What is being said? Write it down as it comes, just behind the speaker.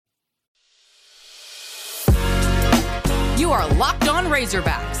You are Locked On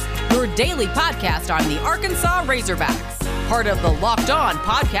Razorbacks, your daily podcast on the Arkansas Razorbacks. Part of the Locked On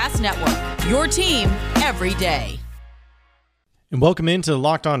Podcast Network, your team every day. And welcome into the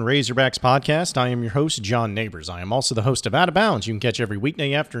Locked On Razorbacks podcast. I am your host, John Neighbors. I am also the host of Out of Bounds. You can catch every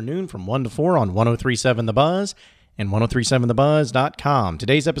weekday afternoon from 1 to 4 on 103.7 The Buzz and 103.7thebuzz.com.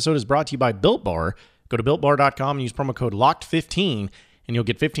 Today's episode is brought to you by Built Bar. Go to BuiltBar.com and use promo code LOCKED15, and you'll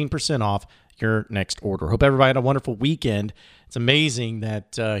get 15% off your next order. Hope everybody had a wonderful weekend. It's amazing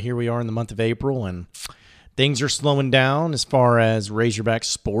that here we are in the month of April, and things are slowing down as far as Razorback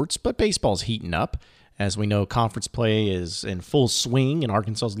sports, but baseball's heating up. As we know, conference play is in full swing, and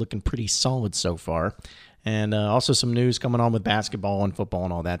Arkansas is looking pretty solid so far. And also some news coming on with basketball and football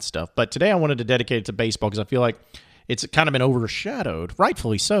and all that stuff. But today I wanted to dedicate it to baseball because I feel like it's kind of been overshadowed,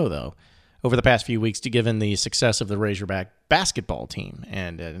 rightfully so, though, over the past few weeks, given the success of the Razorback basketball team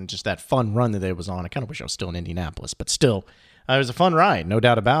and just that fun run that they was on. I kind of wish I was still in Indianapolis, but still, it was a fun ride, no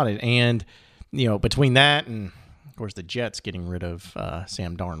doubt about it. And, you know, between that and, of course, the Jets getting rid of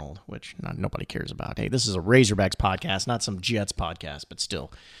Sam Darnold, which nobody cares about. Hey, this is a Razorbacks podcast, not some Jets podcast, but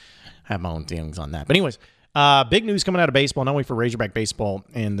still have my own feelings on that. But anyways, big news coming out of baseball, not only for Razorback baseball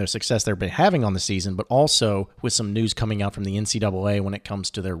and the success they've been having on the season, but also with some news coming out from the NCAA when it comes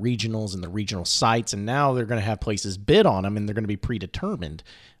to their regionals and the regional sites. And now they're going to have places bid on them, and they're going to be predetermined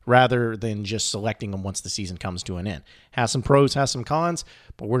rather than just selecting them once the season comes to an end. Has some pros, has some cons,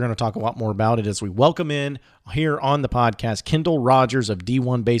 but we're going to talk a lot more about it as we welcome in here on the podcast Kendall Rogers of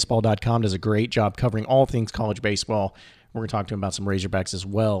D1Baseball.com. Does a great job covering all things college baseball. We're going to talk to him about some Razorbacks as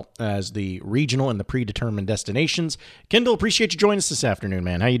well as the regional and the predetermined destinations. Kendall, appreciate you joining us this afternoon,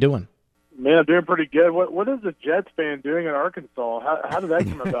 man. How you doing? Man, I'm doing pretty good. What is a Jets fan doing in Arkansas? How did that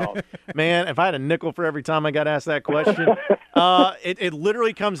come about? Man, if I had a nickel for every time I got asked that question, it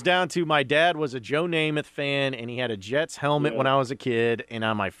literally comes down to my dad was a Joe Namath fan, and he had a Jets helmet when I was a kid, and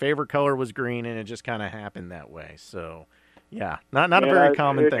my favorite color was green, and it just kind of happened that way. So, yeah, not a very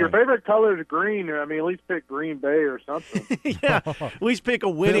common thing. If your favorite color is green, I mean, at least pick Green Bay or something. Yeah, at least pick a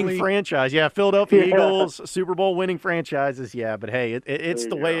winning franchise. Yeah, Philadelphia Eagles, Super Bowl winning franchises. Yeah, but hey, it's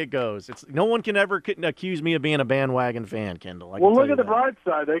the way it goes. No one can ever accuse me of being a bandwagon fan, Kendall. Well, look at the bright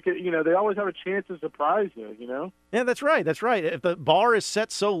side. They could, they always have a chance to surprise you. Yeah, that's right. That's right. If the bar is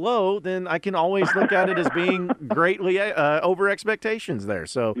set so low, then I can always look at it as being greatly over expectations there.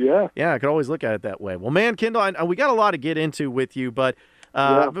 So yeah, I could always look at it that way. Well, man, Kendall, we got a lot to get into with you, but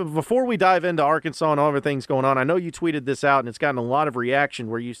before we dive into Arkansas and all the things going on, I know you tweeted this out, and it's gotten a lot of reaction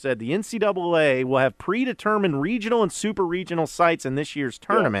where you said the NCAA will have predetermined regional and super regional sites in this year's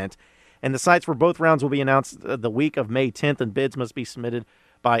tournament, and the sites for both rounds will be announced the week of May 10th, and bids must be submitted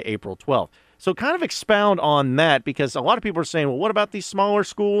by April 12th. So kind of expound on that, because a lot of people are saying, well, what about these smaller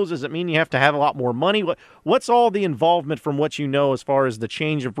schools? Does it mean you have to have a lot more money? What's all the involvement from what you know as far as the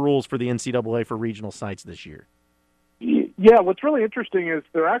change of rules for the NCAA for regional sites this year? Yeah, what's really interesting is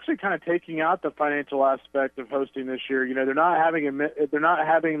they're actually kind of taking out the financial aspect of hosting this year. They're not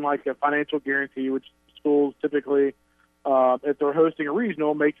having like a financial guarantee, which schools typically, if they're hosting a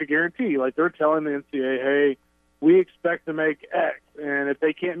regional, makes a guarantee. Like they're telling the NCAA, hey, we expect to make X, and if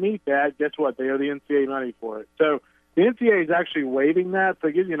they can't meet that, guess what? They owe the NCAA money for it. So the NCAA is actually waiving that, so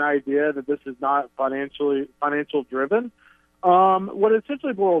it gives you an idea that this is not financial driven. What it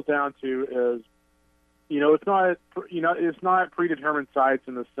essentially boils down to is, it's not predetermined sites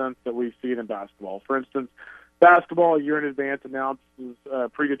in the sense that we see it in basketball. For instance, basketball a year in advance announces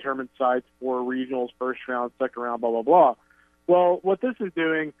predetermined sites for regionals, first round, second round, blah, blah, blah. Well, what this is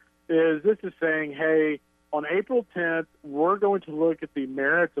doing is saying, hey, on April 10th, we're going to look at the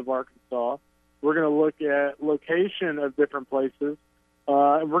merits of Arkansas. We're going to look at location of different places.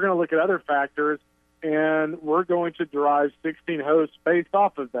 And we're going to look at other factors, and we're going to derive 16 hosts based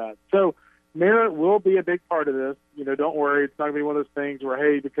off of that. So merit will be a big part of this. Don't worry. It's not going to be one of those things where,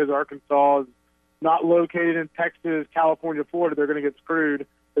 hey, because Arkansas is not located in Texas, California, Florida, they're going to get screwed.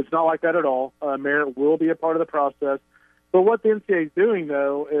 It's not like that at all. Merit will be a part of the process. But what the NCAA is doing,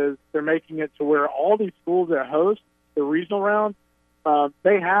 though, is they're making it to where all these schools that host the regional round,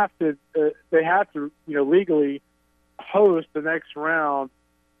 they have to legally host the next round,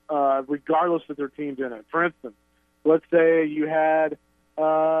 regardless of their teams in it. For instance, let's say you had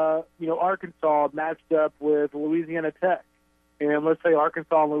Arkansas matched up with Louisiana Tech, and let's say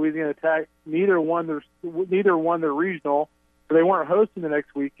Arkansas and Louisiana Tech neither won their regional, so they weren't hosting the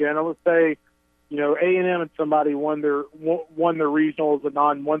next weekend. And let's say A&M and somebody won their regional as a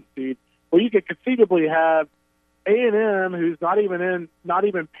non-1 seed. Well, you could conceivably have A&M, who's not even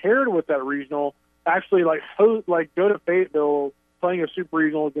paired with that regional, actually go to Fayetteville playing a super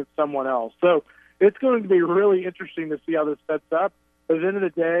regional against someone else. So it's going to be really interesting to see how this sets up. But at the end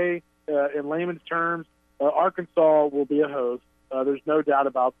of the day, in layman's terms, Arkansas will be a host. There's no doubt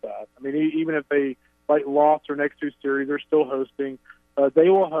about that. I mean, even if they lost their next 2 series, they're still hosting. They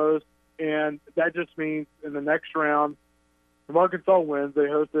will host, and that just means in the next round, if Arkansas wins, they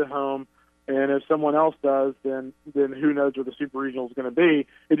host at home. And if someone else does, then who knows where the Super Regional is going to be.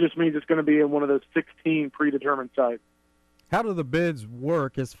 It just means it's going to be in one of those 16 predetermined sites. How do the bids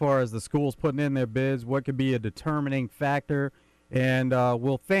work as far as the schools putting in their bids? What could be a determining factor? And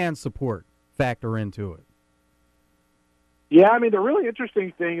will fan support factor into it? Yeah, I mean, the really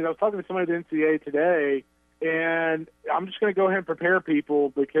interesting thing is I was talking to somebody at the NCAA today, and I'm just going to go ahead and prepare people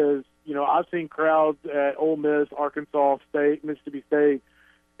because, I've seen crowds at Ole Miss, Arkansas State, Mississippi State,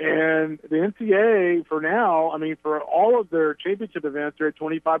 and the NCAA for now, I mean, for all of their championship events, they're at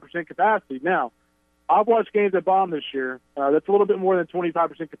 25% capacity. Now, I've watched games at Baum this year. That's a little bit more than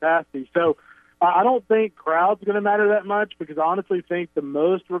 25% capacity. So I don't think crowd's going to matter that much because I honestly think the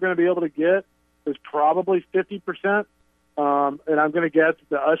most we're going to be able to get is probably 50%. And I'm going to guess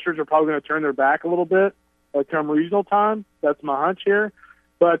the ushers are probably going to turn their back a little bit come regional time. That's my hunch here.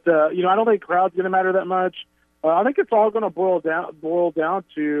 But, I don't think crowd's going to matter that much. I think it's all going to boil down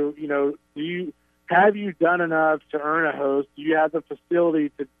to, have you done enough to earn a host? Do you have the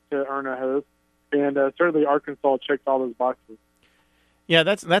facility to earn a host? And certainly Arkansas checks all those boxes. Yeah,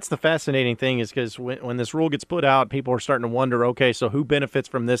 that's the fascinating thing is because when this rule gets put out, people are starting to wonder, okay, so who benefits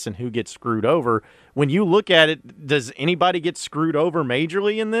from this and who gets screwed over? When you look at it, does anybody get screwed over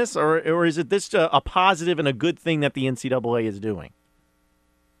majorly in this, or is it this a positive and a good thing that the NCAA is doing?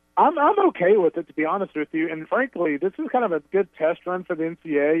 I'm okay with it, to be honest with you. And frankly, this is kind of a good test run for the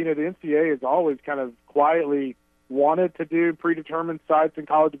NCAA. The NCAA has always kind of quietly wanted to do predetermined sites in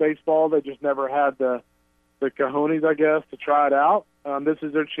college baseball. They just never had the cojones, I guess, to try it out. This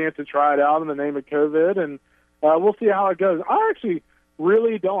is their chance to try it out in the name of COVID, and we'll see how it goes. I actually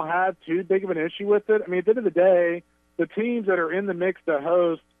really don't have too big of an issue with it. I mean, at the end of the day, the teams that are in the mix to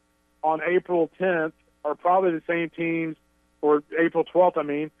host on April 10th are probably the same teams, or April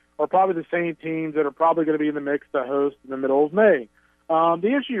 12th, are probably the same teams that are probably going to be in the mix to host in the middle of May.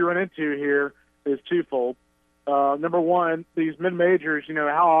 The issue you run into here is twofold. Number one, these mid-majors,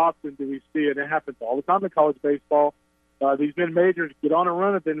 how often do we see it? It happens all the time in college baseball. These mid-majors get on a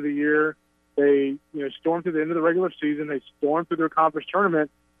run at the end of the year. They, storm through the end of the regular season. They storm through their conference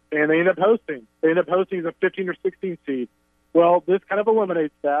tournament, and they end up hosting. They end up hosting as a 15 or 16 seed. Well, this kind of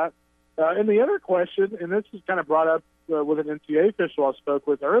eliminates that. And the other question, and this was kind of brought up with an NCAA official I spoke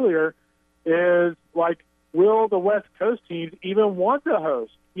with earlier, is will the West Coast teams even want to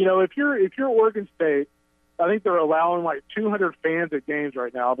host? If you're Oregon State, I think they're allowing 200 fans at games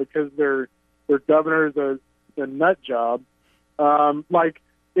right now because their governor's a nut job.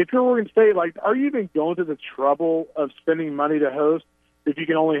 If you're Oregon State, are you even going to the trouble of spending money to host if you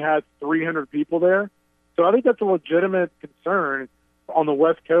can only have 300 people there? So I think that's a legitimate concern on the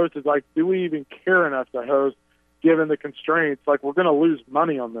West Coast is do we even care enough to host given the constraints? We're going to lose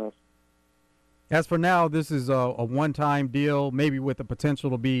money on this. As for now, this is a one-time deal, maybe with the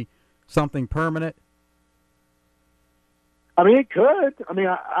potential to be something permanent. I mean, it could. I mean,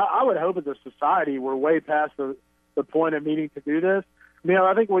 I would hope as a society we're way past the point of needing to do this.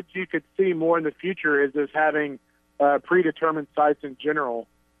 I think what you could see more in the future is just having predetermined sites in general.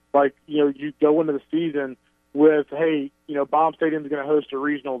 You go into the season with, hey, Baum Stadium is going to host a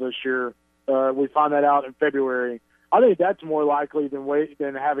regional this year. We find that out in February. I think that's more likely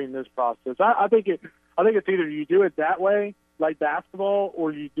than having this process. I think it's either you do it that way, like basketball,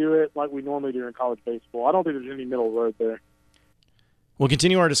 or you do it like we normally do in college baseball. I don't think there's any middle road there. We'll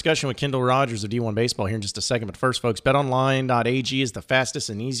continue our discussion with Kendall Rogers of D1 Baseball here in just a second. But first, folks, betonline.ag is the fastest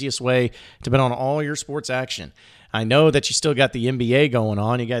and easiest way to bet on all your sports action. I know that you still got the NBA going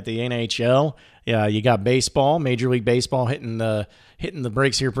on. You got the NHL. You got baseball, Major League Baseball hitting the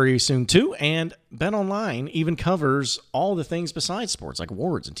breaks here pretty soon too. And BetOnline even covers all the things besides sports, like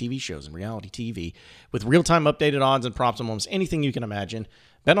awards and TV shows and reality TV, with real-time updated odds and props on almost anything you can imagine.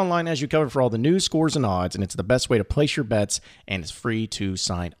 BetOnline has you covered for all the news, scores, and odds, and it's the best way to place your bets, and it's free to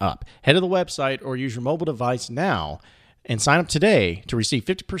sign up. Head to the website or use your mobile device now and sign up today to receive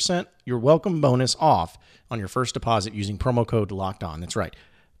 50% your welcome bonus off on your first deposit using promo code LOCKEDON. That's right,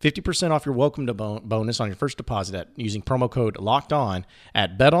 50% off your welcome bonus on your first deposit using promo code LOCKEDON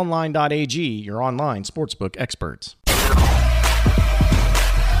at betonline.ag, your online sportsbook experts.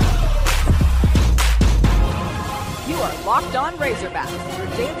 You are Locked On Razorbacks, your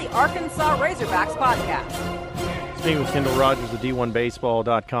daily Arkansas Razorbacks podcast. Speaking with Kendall Rogers of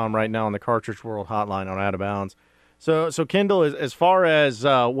D1Baseball.com right now on the Cartridge World Hotline on Out of Bounds. So Kendall, as far as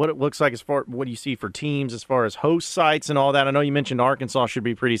what it looks like, as far what do you see for teams, as far as host sites and all that? I know you mentioned Arkansas should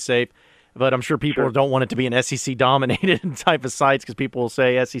be pretty safe, but I'm sure people don't want it to be an SEC-dominated type of sites because people will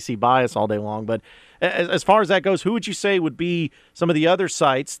say SEC bias all day long. But as far as that goes, who would you say would be some of the other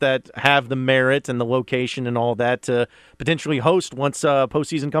sites that have the merit and the location and all that to potentially host once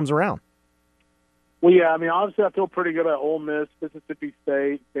postseason comes around? Well, yeah, I mean, obviously I feel pretty good about Ole Miss, Mississippi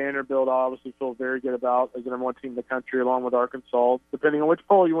State, Vanderbilt. I obviously feel very good about as the number one team in the country, along with Arkansas, depending on which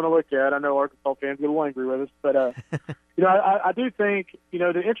poll you want to look at. I know Arkansas fans get a little angry with us, but, I do think,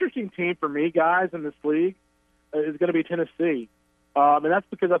 the interesting team for me, guys, in this league is going to be Tennessee. And that's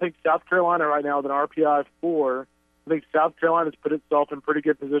because I think South Carolina right now with an RPI of 4, I think South Carolina's put itself in pretty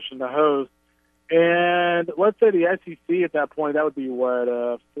good position to host. And let's say the SEC at that point, that would be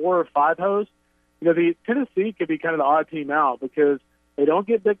 4 or 5 hosts. The Tennessee could be kind of the odd team out because they don't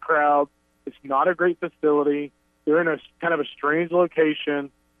get big crowds. It's not a great facility. They're in a kind of a strange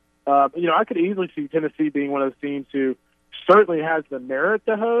location. I could easily see Tennessee being one of those teams who certainly has the merit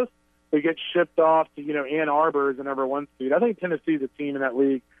to host. They get shipped off to, Ann Arbor as the number 1 seed. I think Tennessee's a team in that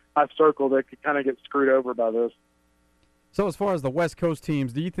league I circle that could kind of get screwed over by this. So as far as the West Coast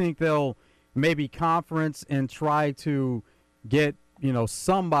teams, do you think they'll maybe conference and try to get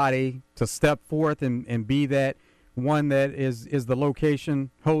somebody to step forth and be that one that is the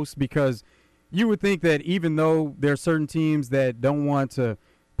location host? Because you would think that even though there are certain teams that don't want to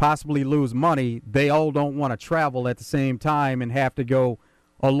possibly lose money, they all don't want to travel at the same time and have to go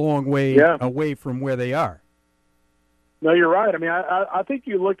a long way away from where they are. No, you're right. I mean, I think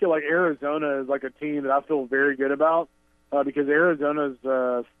you look at like Arizona as like a team that I feel very good about because Arizona's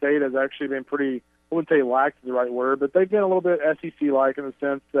state has actually been pretty, I wouldn't say lax is the right word, but they've been a little bit SEC-like in the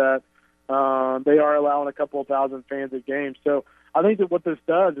sense that they are allowing a couple of thousand fans at games. So I think that what this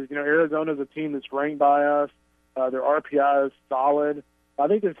does is, Arizona's a team that's ranked by us. Their RPI is solid. I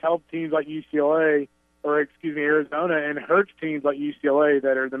think this helps teams like Arizona, and hurts teams like UCLA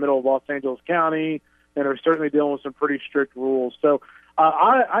that are in the middle of Los Angeles County and are certainly dealing with some pretty strict rules. So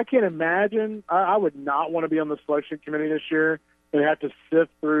I can't imagine. I would not want to be on the selection committee this year and have to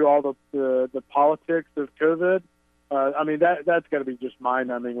sift through all the politics of COVID. That's got to be just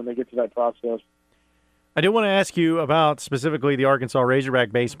mind-numbing when they get to that process. I do want to ask you about specifically the Arkansas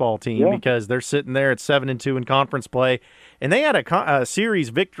Razorback baseball team because they're sitting there at 7-2 in conference play, and they had a series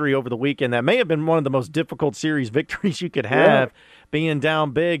victory over the weekend that may have been one of the most difficult series victories you could have, being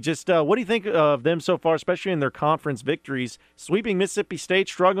down big. Just what do you think of them so far, especially in their conference victories? Sweeping Mississippi State,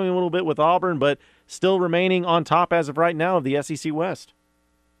 struggling a little bit with Auburn, but still remaining on top as of right now of the SEC West.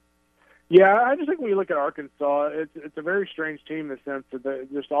 Yeah, I just think when you look at Arkansas, it's a very strange team in the sense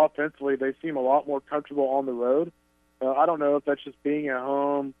that just offensively they seem a lot more comfortable on the road. I don't know if that's just being at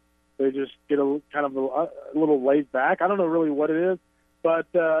home. They just get a little laid back. I don't know really what it is. But,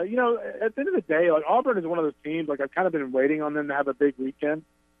 at the end of the day, like Auburn is one of those teams, like I've kind of been waiting on them to have a big weekend.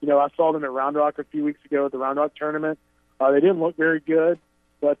 I saw them at Round Rock a few weeks ago at the Round Rock tournament. They didn't look very good.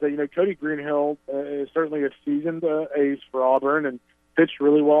 But, Cody Greenhill is certainly a seasoned ace for Auburn and pitched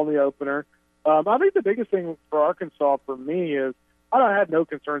really well in the opener. I think the biggest thing for Arkansas for me is I had no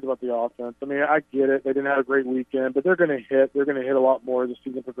concerns about the offense. I mean, I get it. They didn't have a great weekend, but they're going to hit. They're going to hit a lot more as the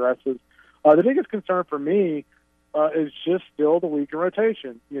season progresses. The biggest concern for me is just still the weaker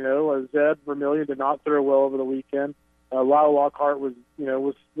rotation. Zed Vermillion did not throw well over the weekend. Lyle Lockhart was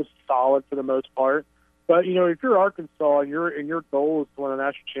solid for the most part. But, if you're Arkansas and your goal is to win a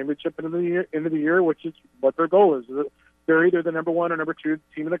national championship into the year, which is what their goal is, they're either the number 1 or number 2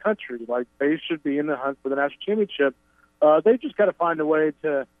 team in the country. Like, they should be in the hunt for the national championship. They've just got to find a way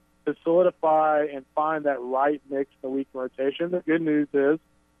to solidify and find that right mix in the week rotation. The good news is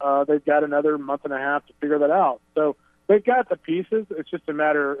they've got another month and a half to figure that out. So they've got the pieces. It's just a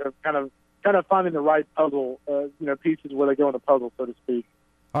matter of kind of finding the right puzzle, pieces where they go in the puzzle, so to speak.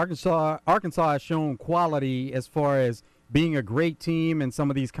 Arkansas has shown quality as far as being a great team and some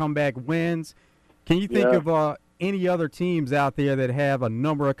of these comeback wins. Can you think of any other teams out there that have a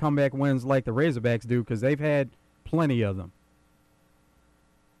number of comeback wins like the Razorbacks do? Because they've had plenty of them.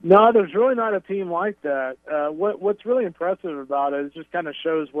 No, there's really not a team like that. What's really impressive about it is just kind of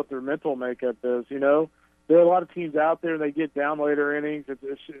shows what their mental makeup is. There are a lot of teams out there, and they get down later innings.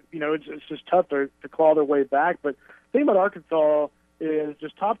 It's just tough to claw their way back. But the thing about Arkansas is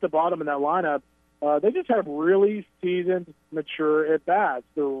just top to bottom in that lineup, they just have really seasoned, mature at-bats.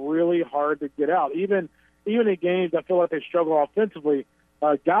 They're really hard to get out. Even in games I feel like they struggle offensively,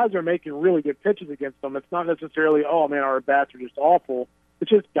 guys are making really good pitches against them. It's not necessarily, oh, man, our bats are just awful.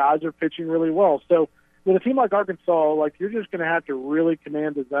 It's just guys are pitching really well. So with a team like Arkansas, like you're just going to have to really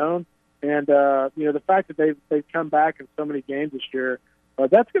command the zone And the fact that they've come back in so many games this year,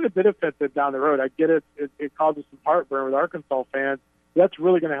 that's going to benefit them down the road. I get it. It causes some heartburn with Arkansas fans. That's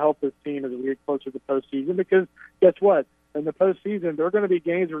really going to help this team as we get closer to the postseason, because guess what? In the postseason, there are going to be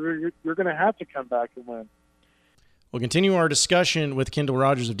games where you're going to have to come back and win. We'll continue our discussion with Kendall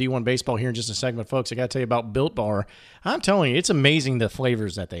Rogers of D1 Baseball here in just a segment, folks. I got to tell you about Built Bar. I'm telling you, it's amazing the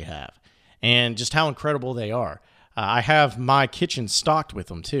flavors that they have and just how incredible they are. I have my kitchen stocked with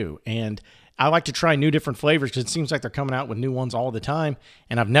them, too, and I like to try new different flavors because it seems like they're coming out with new ones all the time,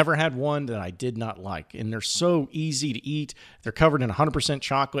 and I've never had one that I did not like. And they're so easy to eat. They're covered in 100%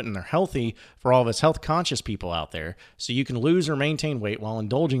 chocolate, and they're healthy for all of us health-conscious people out there. So you can lose or maintain weight while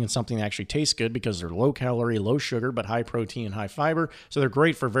indulging in something that actually tastes good because they're low-calorie, low-sugar, but high-protein and high-fiber. So they're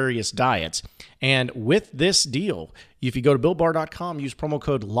great for various diets. And with this deal, if you go to BuiltBar.com, use promo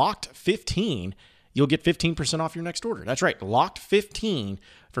code LOCKED15, you'll get 15% off your next order. That's right, LOCKED15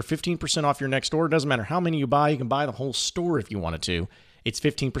 for 15% off your next order. Doesn't matter how many you buy. You can buy the whole store if you wanted to. It's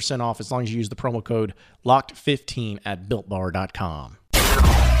 15% off as long as you use the promo code LOCKED15 at BuiltBar.com.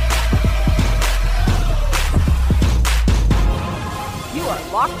 You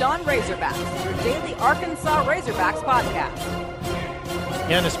are Locked On Razorbacks, your daily Arkansas Razorbacks podcast.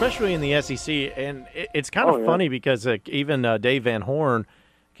 Yeah, and especially in the SEC. And it's kind of funny because even Dave Van Horn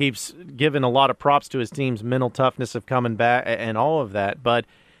keeps giving a lot of props to his team's mental toughness of coming back and all of that. But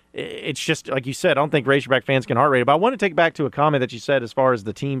it's just, like you said, I don't think Razorback fans can heart rate it. But I want to take back to a comment that you said as far as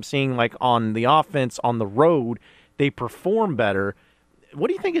the team seeing, like, on the offense, on the road, they perform better. What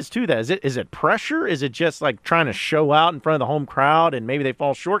do you think is to that? Is it pressure? Is it just, like, trying to show out in front of the home crowd and maybe they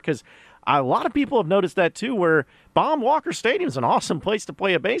fall short? Because a lot of people have noticed that, too, where Baum Walker Stadium is an awesome place to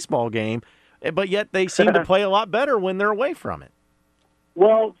play a baseball game, but yet they seem to play a lot better when they're away from it.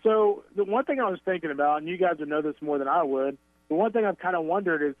 Well, so the one thing I was thinking about, and you guys would know this more than I would, the one thing I've kind of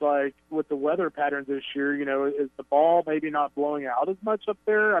wondered is, like, with the weather patterns this year, is the ball maybe not blowing out as much up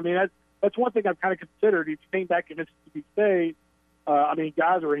there? I mean, that's one thing I've kind of considered. If you think back at Mississippi State,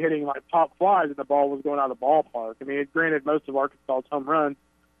 guys were hitting, like, pop flies and the ball was going out of the ballpark. I mean, granted, most of Arkansas's home runs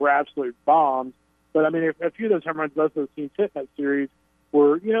were absolute bombs, but, I mean, a few of those home runs most of those teams hit in that series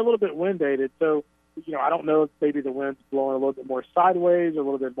were, a little bit wind-dated. So, I don't know if maybe the wind's blowing a little bit more sideways or a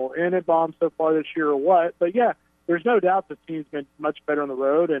little bit more in at bombs so far this year or what. But, yeah, there's no doubt the team's been much better on the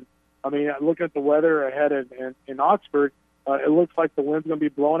road. And, I mean, looking at the weather ahead in Oxford, it looks like the wind's going to be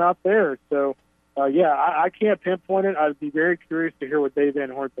blowing out there. So, I can't pinpoint it. I'd be very curious to hear what Dave Van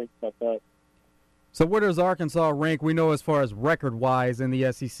Horn thinks about that. So where does Arkansas rank? We know as far as record-wise in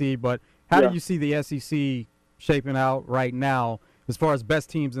the SEC, but how do you see the SEC shaping out right now as far as best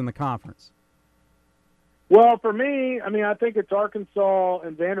teams in the conference? Well, for me, I mean, I think it's Arkansas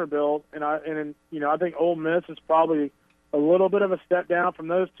and Vanderbilt, and I think Ole Miss is probably a little bit of a step down from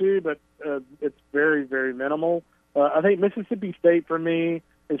those two, but it's very, very minimal. I think Mississippi State for me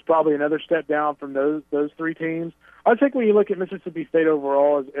is probably another step down from those three teams. I think when you look at Mississippi State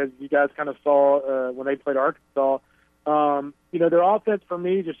overall, as you guys kind of saw when they played Arkansas, their offense for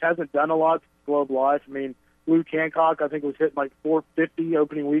me just hasn't done a lot since Globe Life. I mean, Luke Hancock, I think, was hitting like 450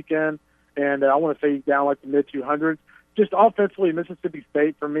 opening weekend. And I want to say he's down like the mid-200s. Just offensively, Mississippi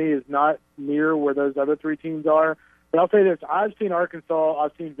State, for me, is not near where those other three teams are. But I'll say this. I've seen Arkansas,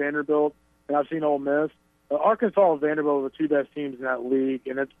 I've seen Vanderbilt, and I've seen Ole Miss. Arkansas and Vanderbilt are the two best teams in that league,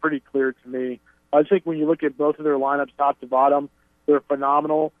 and it's pretty clear to me. I think when you look at both of their lineups top to bottom, they're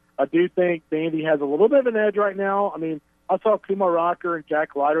phenomenal. I do think Vandy has a little bit of an edge right now. I mean, I saw Kumar Rocker and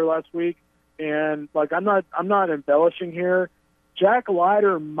Jack Leiter last week, and, like, I'm not embellishing here. Jack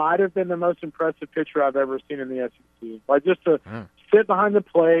Leiter might have been the most impressive pitcher I've ever seen in the SEC. Like, just to sit behind the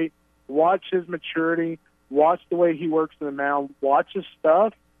plate, watch his maturity, watch the way he works in the mound, watch his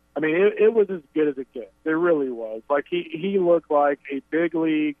stuff. I mean, it was as good as it gets. It really was. Like, he looked like a big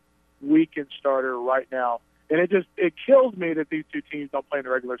league weekend starter right now. And it kills me that these two teams don't play in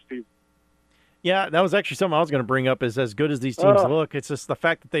the regular season. Yeah, that was actually something I was going to bring up. Is as good as these teams look, it's just the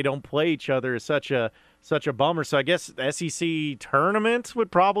fact that they don't play each other is such a bummer. So I guess the SEC tournament would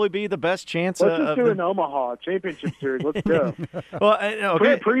probably be the best chance. Let's just do an Omaha championship series. Let's go. Well,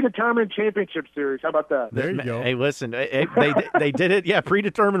 okay. Predetermined championship series. How about that? There you go. Hey, listen, they did it. Yeah,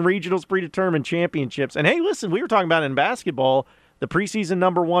 predetermined regionals, predetermined championships. And hey, listen, we were talking about it in basketball. The preseason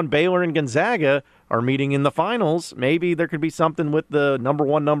number one Baylor and Gonzaga are meeting in the finals. Maybe there could be something with the number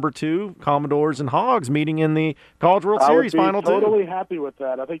one, number two Commodores and Hogs meeting in the College World Series final too. I would be totally happy with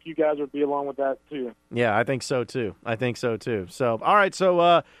that. I think you guys would be along with that too. Yeah, I think so too. So, all right.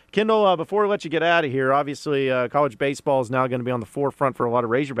 So, Kendall, before we let you get out of here, obviously college baseball is now going to be on the forefront for a lot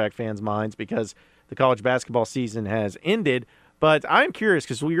of Razorback fans' minds because the college basketball season has ended. But I'm curious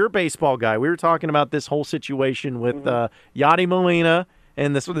because you're a baseball guy. We were talking about this whole situation with Yadi Molina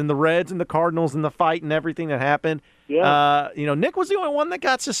and the Reds and the Cardinals and the fight and everything that happened. Yeah. Nick was the only one that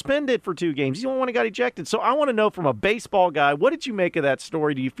got suspended for 2 games. He's the only one that got ejected. So I want to know from a baseball guy, what did you make of that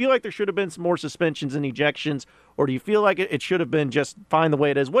story? Do you feel like there should have been some more suspensions and ejections, or do you feel like it should have been just fine the way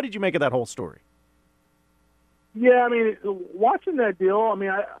it is? What did you make of that whole story? Yeah, I mean, watching that deal, I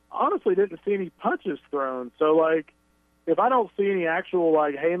mean, I honestly didn't see any punches thrown. So, like, if I don't see any actual,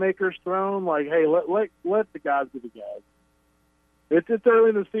 like, haymakers thrown, like, hey, let the guys be the guys. It's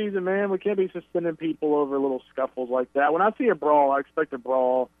early in the season, man. We can't be suspending people over little scuffles like that. When I see a brawl, I expect a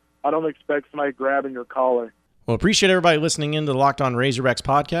brawl. I don't expect somebody grabbing your collar. Well, appreciate everybody listening in to the Locked On Razorbacks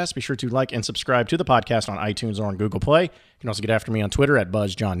podcast. Be sure to like and subscribe to the podcast on iTunes or on Google Play. You can also get after me on Twitter at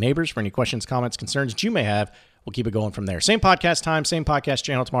BuzzJohnNeighbors for any questions, comments, concerns that you may have. We'll keep it going from there. Same podcast time, same podcast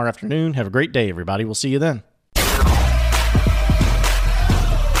channel tomorrow afternoon. Have a great day, everybody. We'll see you then.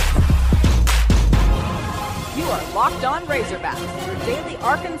 You are Locked On Razorbacks, your daily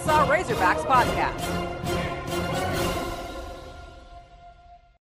Arkansas Razorbacks podcast.